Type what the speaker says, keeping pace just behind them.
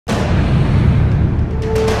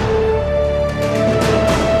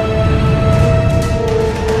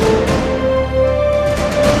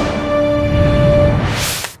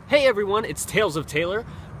everyone. It's Tales of Taylor,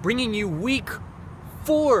 bringing you week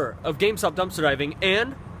 4 of GameStop dumpster diving,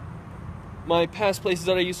 and my past places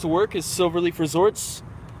that I used to work is Silverleaf Resorts.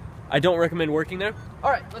 I don't recommend working there.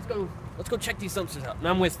 All right, let's go check these dumpsters out. And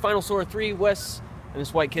I'm with Final Sora 3, Wes, and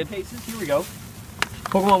this white kid. Cases, here we go.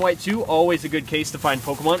 Pokemon White 2, always a good case to find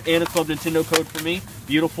Pokemon, and it's called Nintendo code for me.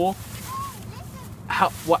 Beautiful.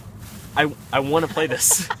 What? I want to play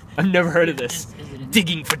this. I've never heard of this.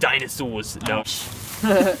 Digging for dinosaurs. No.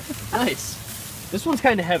 Nice. This one's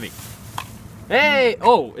kind of heavy. Hey!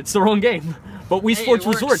 Oh, it's the wrong game. But Wii Sports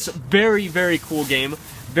Resorts, very, very cool game.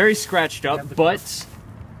 Very scratched up, but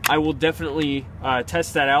I will definitely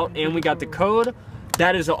test that out. And we got the code.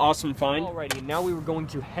 That is an awesome find. Alrighty, now we were going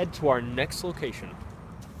to head to our next location.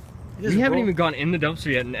 We haven't even gone in the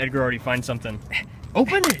dumpster yet, and Edgar already finds something.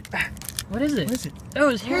 Open it! What is it? What is it? Oh,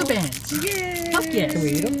 it's hairbands. Yay! Fuck yes. Can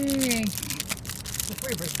we eat them?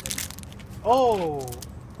 Oh.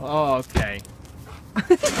 Oh, okay.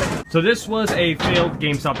 So this was a failed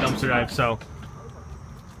GameStop dumpster dive, so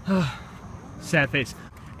sad face.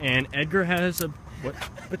 And Edgar has a what?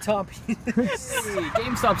 A top. Hey,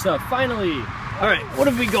 GameStop stuff, finally. Alright, what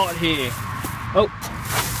have we got here? Oh,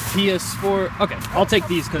 PS4. Okay, I'll take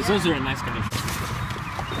these because those are in nice condition.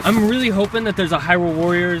 I'm really hoping that there's a Hyrule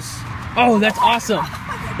Warriors. Oh, that's awesome.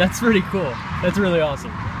 That's pretty cool. That's really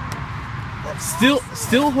awesome.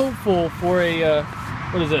 Still hopeful for a,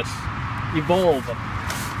 what is this? Evolve.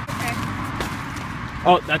 Okay.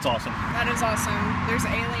 Oh, that's awesome. That is awesome. There's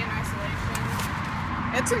Alien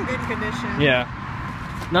Isolation. It's in good condition. Yeah.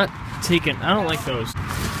 Not taken. I don't like those.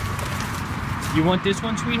 You want this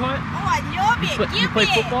one, sweetheart? Oh, I love it. You play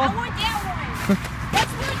football? I want that one.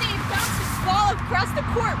 That's where they bounce the ball across the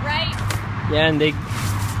court, right? Yeah, and they,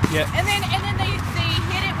 yeah. And then they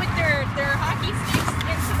hit it with their hockey sticks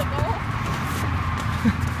into the goal.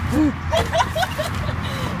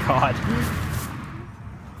 God.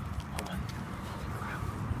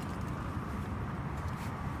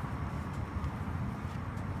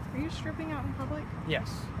 Are you stripping out in public? Yes.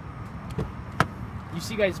 You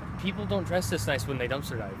see, guys, people don't dress this nice when they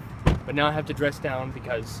dumpster dive. But now I have to dress down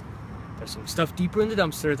because there's some stuff deeper in the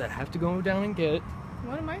dumpster that I have to go down and get.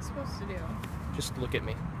 What am I supposed to do? Just look at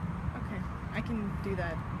me. Okay, I can do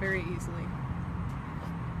that very easily.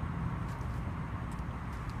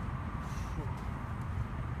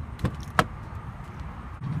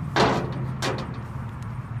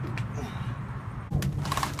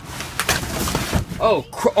 Oh,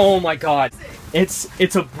 oh my God!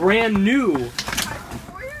 It's a brand new.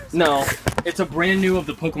 No, it's a brand new of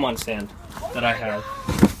the Pokemon stand that I have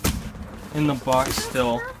in the box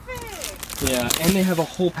still. Perfect. Yeah, and they have a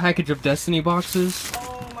whole package of Destiny boxes.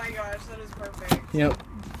 Oh my gosh, that is perfect. Yep.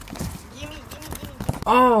 Gimme.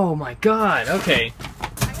 Oh my God! Okay.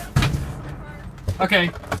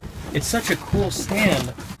 Okay. It's such a cool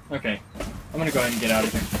stand. Okay, I'm gonna go ahead and get out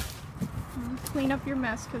of here. Clean up your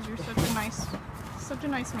mess because you're such a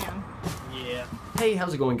nice man. Yeah. Hey,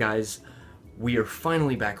 how's it going, guys? We are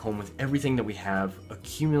finally back home with everything that we have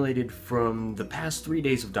accumulated from the past 3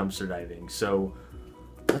 days of dumpster diving. So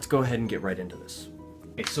let's go ahead and get right into this.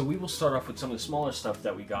 Okay, so we will start off with some of the smaller stuff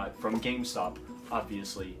that we got from GameStop,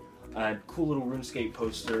 obviously. Cool little RuneScape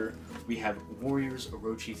poster. We have Warriors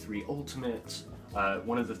Orochi 3 Ultimate.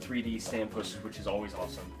 One of the 3D stand posters, which is always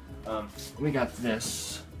awesome. We got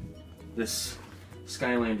this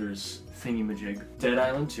Skylanders thingy-majig. Dead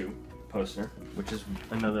Island 2 poster, which is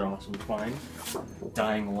another awesome find.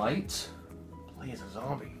 Dying Light. Play as a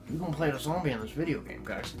zombie. You're gonna play as a zombie in this video game,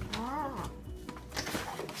 guys.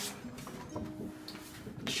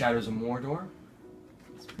 Shadows of Mordor.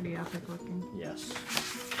 It's pretty epic looking. Yes.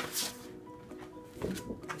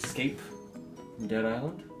 Escape from Dead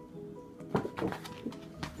Island.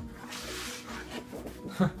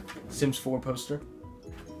 Sims 4 poster.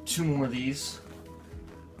 2 more of these.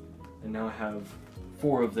 And now I have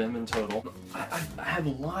 4 of them in total. I have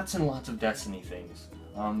lots and lots of Destiny things.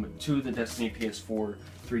 2 of the Destiny PS4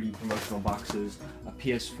 3D promotional boxes, a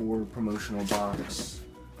PS4 promotional box,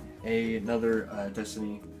 another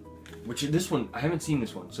Destiny, which this one, I haven't seen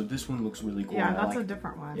this one, so this one looks really cool. Yeah, that's a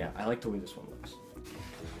different one. Yeah, I like the way this one looks.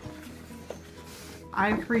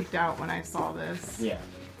 I freaked out when I saw this. Yeah,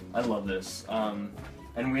 I love this.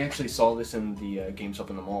 And we actually saw this in the GameStop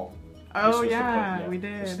in the mall. Oh yeah, we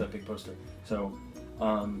did. This is the big poster. So,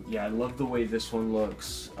 yeah, I love the way this one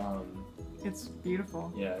looks. It's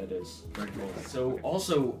beautiful. Yeah, it is. Very cool. So,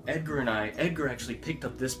 also, Edgar actually picked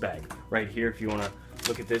up this bag right here, if you want to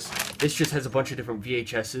look at this. This just has a bunch of different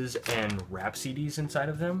VHSs and rap CDs inside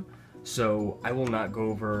of them. So, I will not go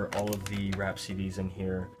over all of the rap CDs in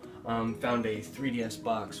here. Found a 3DS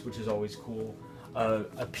box, which is always cool.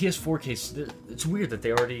 a PS4 case. It's weird that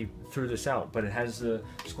they already threw this out, but it has the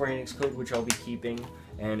Square Enix code, which I'll be keeping,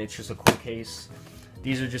 and it's just a cool case.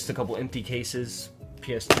 These are just a couple empty cases,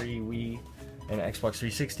 PS3, Wii, and Xbox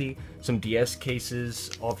 360. Some DS cases,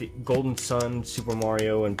 all the Golden Sun, Super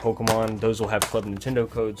Mario, and Pokemon. Those will have Club Nintendo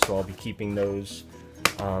codes, so I'll be keeping those.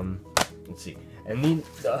 Let's see. And then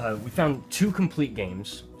we found 2 complete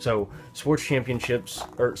games. So Sports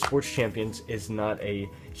Champions is not a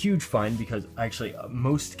huge find because actually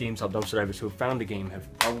most GameStop dumpster divers who have found a game have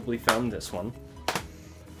probably found this one.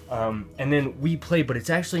 And then We Play, but it's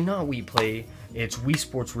actually not We Play. It's Wii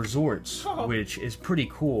Sports Resorts, which is pretty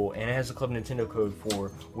cool, and it has a Club Nintendo code for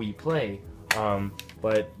We Play.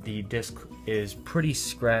 But the disc is pretty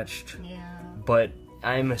scratched. Yeah. But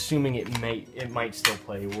I'm assuming it might still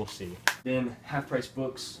play. We'll see. Then Half Price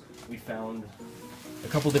Books, we found a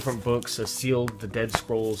couple different books: a sealed The Dead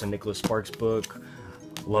Scrolls and Nicholas Sparks book,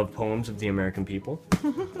 Love Poems of the American People,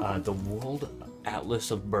 the World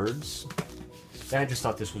Atlas of Birds. And I just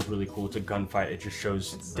thought this was really cool. It's a gunfight. It just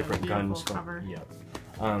shows different guns. Cover. Yeah.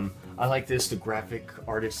 I like this, the Graphic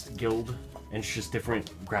Artist Guild, and it's just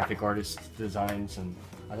different graphic artist designs, and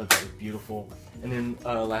I thought that was beautiful. And then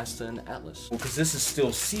last, an Atlas. Well, because this is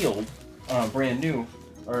still sealed, brand new.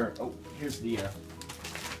 Here's the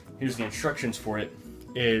instructions for it.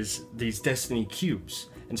 Is these Destiny cubes,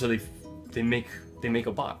 and so they make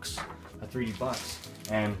a box, a 3D box,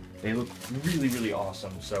 and they look really, really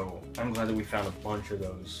awesome. So I'm glad that we found a bunch of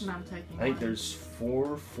those. I'm taking I think there's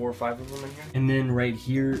four or five of them in here. And then right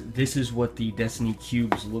here, this is what the Destiny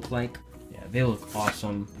cubes look like. Yeah, they look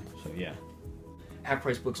awesome. So yeah. Half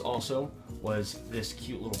Price Books also was this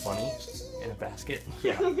cute little bunny in a basket.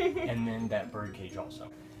 Yeah. And then that bird cage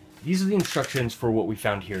also. These are the instructions for what we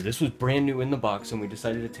found here. This was brand new in the box, and we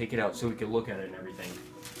decided to take it out so we could look at it and everything.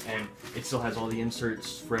 And it still has all the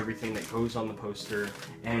inserts for everything that goes on the poster.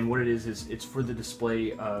 And what it is it's for the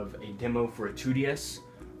display of a demo for a 2DS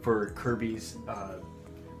for Kirby's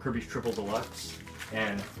Triple Deluxe.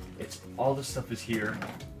 And it's all the stuff is here.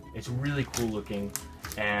 It's really cool looking,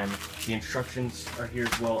 and the instructions are here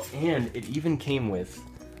as well. And it even came with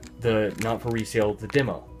the not for resale, the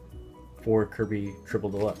demo for Kirby Triple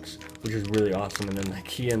Deluxe, which is really awesome. And then the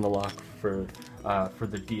key and the lock for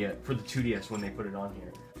the 2DS when they put it on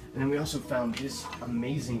here. And then we also found this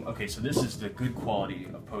amazing. Okay, so this is the good quality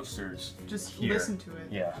of posters. Just here. listen to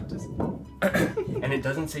it. Yeah. And it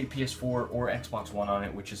doesn't say PS4 or Xbox One on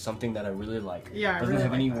it, which is something that I really like. Yeah, it doesn't really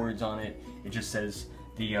have any like that. words on it. It just says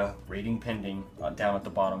the rating pending down at the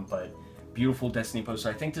bottom. But beautiful Destiny poster.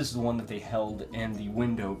 I think this is the one that they held in the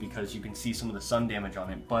window because you can see some of the sun damage on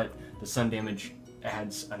it. But the sun damage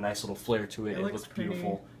adds a nice little flair to it. It looks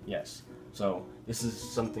beautiful. Pretty. Yes. So this is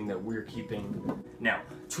something that we're keeping. Now,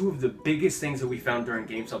 2 of the biggest things that we found during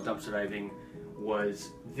GameStop dumpster diving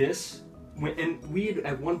was this. And we had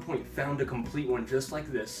at one point found a complete one just like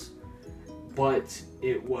this, but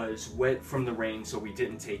it was wet from the rain, so we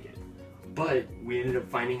didn't take it. But we ended up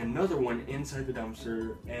finding another one inside the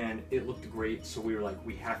dumpster, and it looked great, so we were like,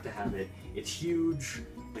 we have to have it. It's huge.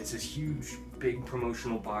 It's this huge, big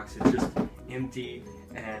promotional box. It's just empty,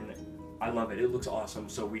 and I love it. It looks awesome,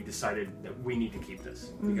 so we decided that we need to keep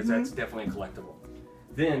this because that's definitely a collectible.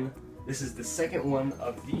 Then, this is the second one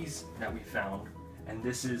of these that we found, and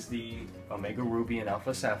this is the Omega Ruby and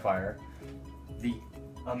Alpha Sapphire. The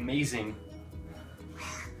amazing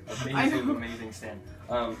stand.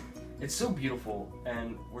 It's so beautiful,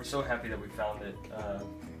 and we're so happy that we found it.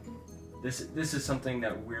 This is something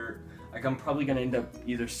that I'm probably gonna end up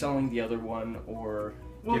either selling the other one or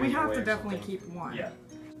Well, we giving have away to or definitely something. keep one. Yeah.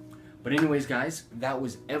 But anyways, guys, that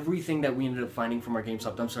was everything that we ended up finding from our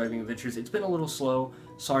GameStop dumpster diving adventures. It's been a little slow.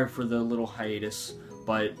 Sorry for the little hiatus,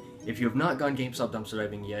 but if you have not gone GameStop dumpster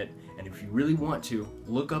diving yet, and if you really want to,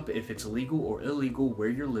 look up if it's legal or illegal where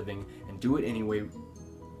you're living, and do it anyway,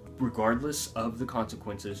 regardless of the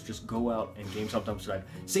consequences. Just go out and GameStop dumpster dive.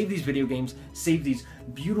 Save these video games. Save these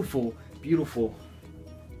beautiful, beautiful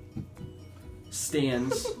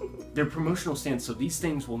stands. They're promotional stands, so these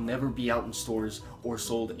things will never be out in stores or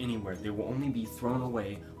sold anywhere. They will only be thrown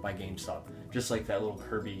away by GameStop. Just like that little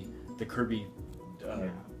Kirby,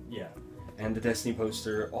 yeah, and the Destiny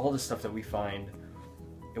poster, all the stuff that we find,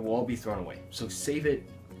 it will all be thrown away. So save it.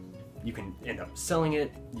 You can end up selling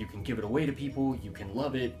it, you can give it away to people, you can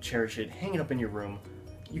love it, cherish it, hang it up in your room.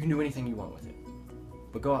 You can do anything you want with it.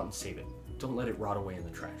 But go out and save it. Don't let it rot away in the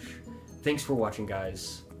trash. Thanks for watching,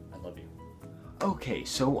 guys. I love you. Okay,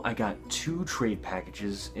 so I got 2 trade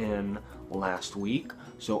packages in last week,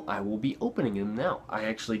 so I will be opening them now. I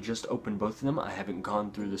actually just opened both of them. I haven't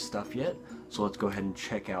gone through the stuff yet, so let's go ahead and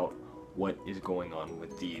check out what is going on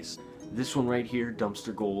with these. this one right here,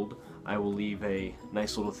 Dumpster Gold, I will leave a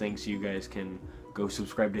nice little thing so you guys can go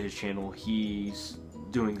subscribe to his channel. He's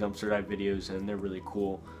doing dumpster dive videos and they're really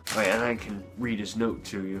cool. Oh yeah, and I can read his note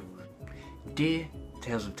to you. Dear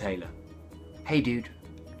Tales of Taylor, hey dude,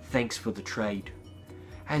 thanks for the trade.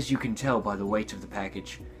 As you can tell by the weight of the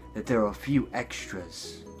package that there are a few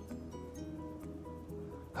extras.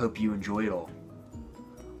 Hope you enjoy it all.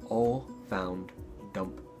 All found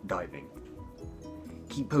dump diving.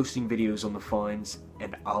 Keep posting videos on the finds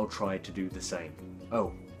and I'll try to do the same.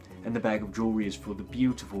 Oh, and the bag of jewelry is for the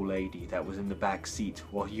beautiful lady that was in the back seat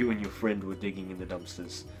while you and your friend were digging in the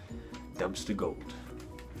dumpsters. Dumpster Gold.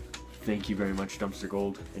 Thank you very much, Dumpster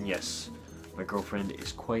Gold. And yes, my girlfriend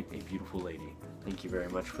is quite a beautiful lady. Thank you very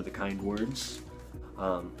much for the kind words.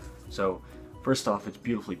 So, first off, it's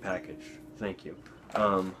beautifully packaged. Thank you.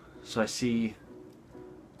 So I see...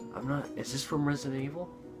 is this from Resident Evil?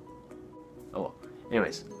 Oh well.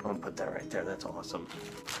 Anyways, I'm gonna put that right there. That's awesome.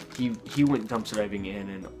 He went dumpster diving in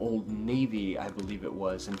an Old Navy, I believe it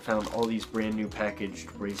was, and found all these brand new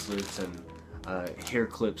packaged bracelets and hair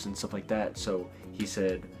clips and stuff like that. So he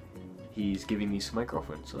said he's giving these to my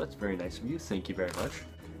girlfriend. So that's very nice of you. Thank you very much.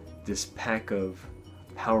 This pack of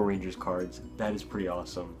Power Rangers cards, that is pretty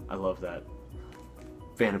awesome. I love that.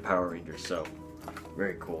 Fan of Power Rangers, so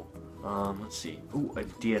very cool. Let's see. Ooh, a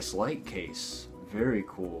DS Lite case. Very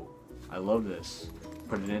cool. I love this.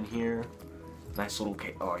 Put it in here. Nice little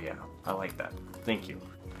case. Oh yeah, I like that. Thank you.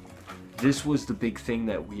 This was the big thing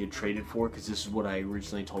that we had traded for, because this is what I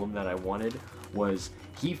originally told him that I wanted, was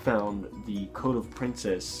he found the Code of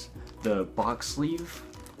Princess, the box sleeve,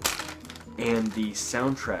 and the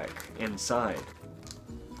soundtrack inside.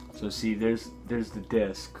 So see, there's the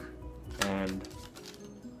disc, and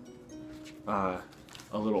a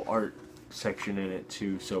little art section in it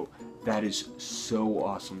too, so that is so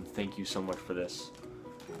awesome. Thank you so much for this.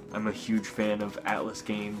 I'm a huge fan of Atlas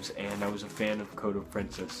games, and I was a fan of Code of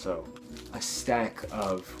Princess, so. A stack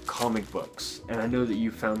of comic books, and I know that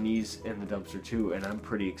you found these in the dumpster too, and I'm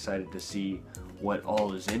pretty excited to see what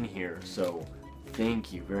all is in here, so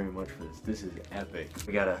thank you very much for this. This is epic.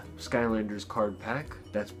 We got a Skylanders card pack,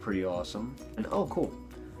 that's pretty awesome. And oh cool,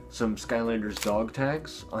 some Skylanders dog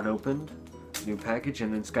tags, unopened, new package,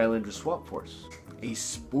 and then Skylanders Swap Force. A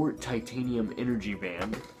Sport Titanium Energy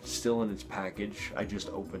Band, still in its package. I just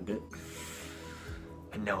opened it.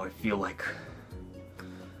 And now I feel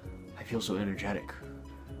so energetic.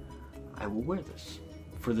 I will wear this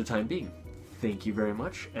for the time being. Thank you very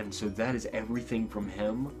much. And so that is everything from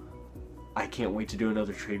him. I can't wait to do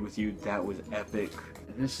another trade with you. That was epic.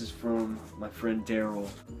 And this is from my friend Daryl.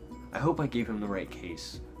 I hope I gave him the right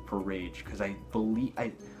case for Rage, because I believe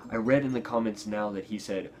I read in the comments now that he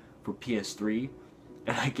said for PS3,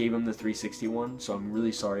 and I gave him the 360 one, so I'm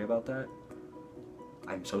really sorry about that.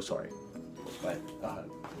 I'm so sorry. But,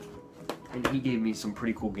 and he gave me some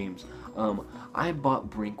pretty cool games. I bought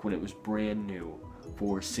Brink when it was brand new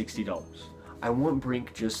for $60. I want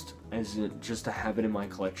Brink just to have it in my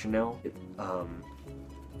collection now.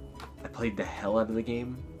 I played the hell out of the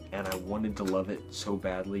game, and I wanted to love it so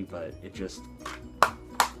badly, but it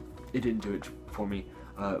didn't do it for me.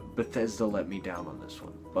 Bethesda let me down on this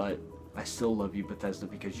one, but I still love you, Bethesda,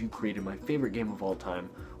 because you created my favorite game of all time,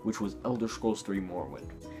 which was Elder Scrolls 3 Morrowind.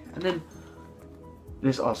 And then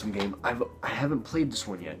this awesome game. I haven't played this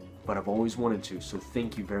one yet, but I've always wanted to, so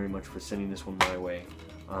thank you very much for sending this one my way.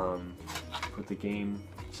 Put the game,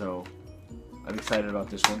 so I'm excited about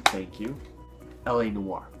this one. Thank you. LA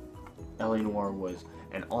Noire. LA Noire was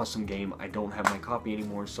an awesome game. I don't have my copy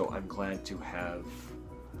anymore, so I'm glad to have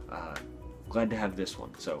this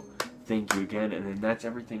one. So thank you again. And then that's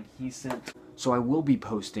everything he sent. So I will be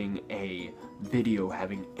posting a video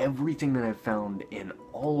having everything that I've found in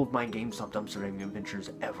all of my GameStop dumpster diving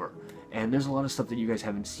adventures ever. And there's a lot of stuff that you guys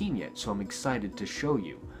haven't seen yet, so I'm excited to show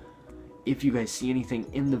you. If you guys see anything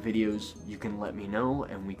in the videos, you can let me know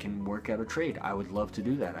and we can work out a trade. I would love to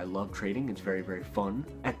do that. I love trading. It's very, very fun.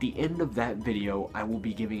 At the end of that video, I will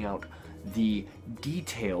be giving out the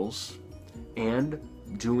details and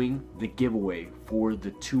doing the giveaway for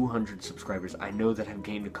the 200 subscribers. I know that I've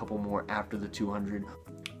gained a couple more after the 200.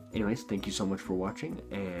 Anyways, thank you so much for watching,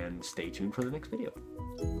 and stay tuned for the next video.